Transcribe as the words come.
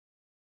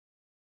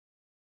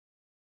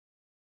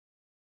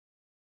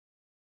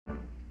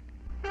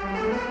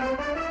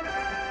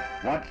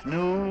What's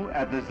new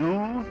at the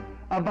zoo?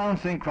 A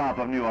bouncing crop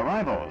of new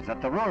arrivals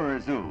at the Ruhr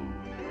Zoo.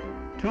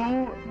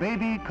 2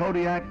 baby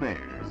Kodiak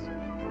bears.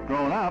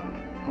 Grown up,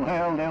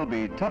 well, they'll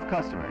be tough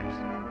customers.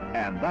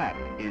 And that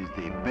is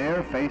the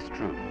bare-faced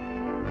truth.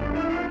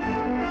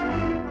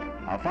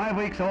 A 5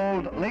 weeks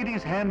old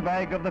ladies'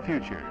 handbag of the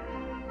future.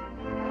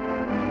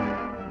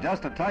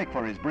 Just a tyke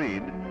for his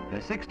breed, the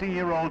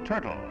 60-year-old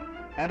turtle,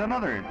 and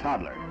another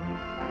toddler.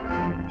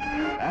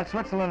 At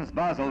Switzerland's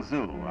Basel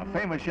Zoo, a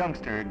famous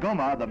youngster,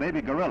 Goma, the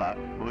baby gorilla,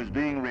 who is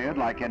being reared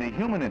like any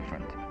human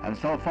infant. And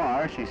so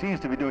far, she seems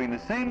to be doing the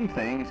same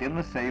things in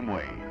the same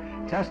way,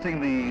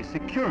 testing the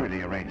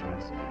security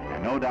arrangements,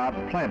 and no doubt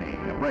planning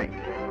a break.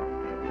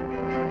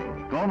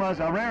 Goma's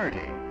a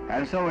rarity,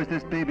 and so is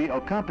this baby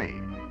Okapi.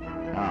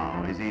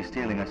 Now, is he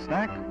stealing a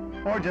snack,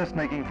 or just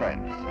making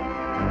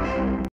friends?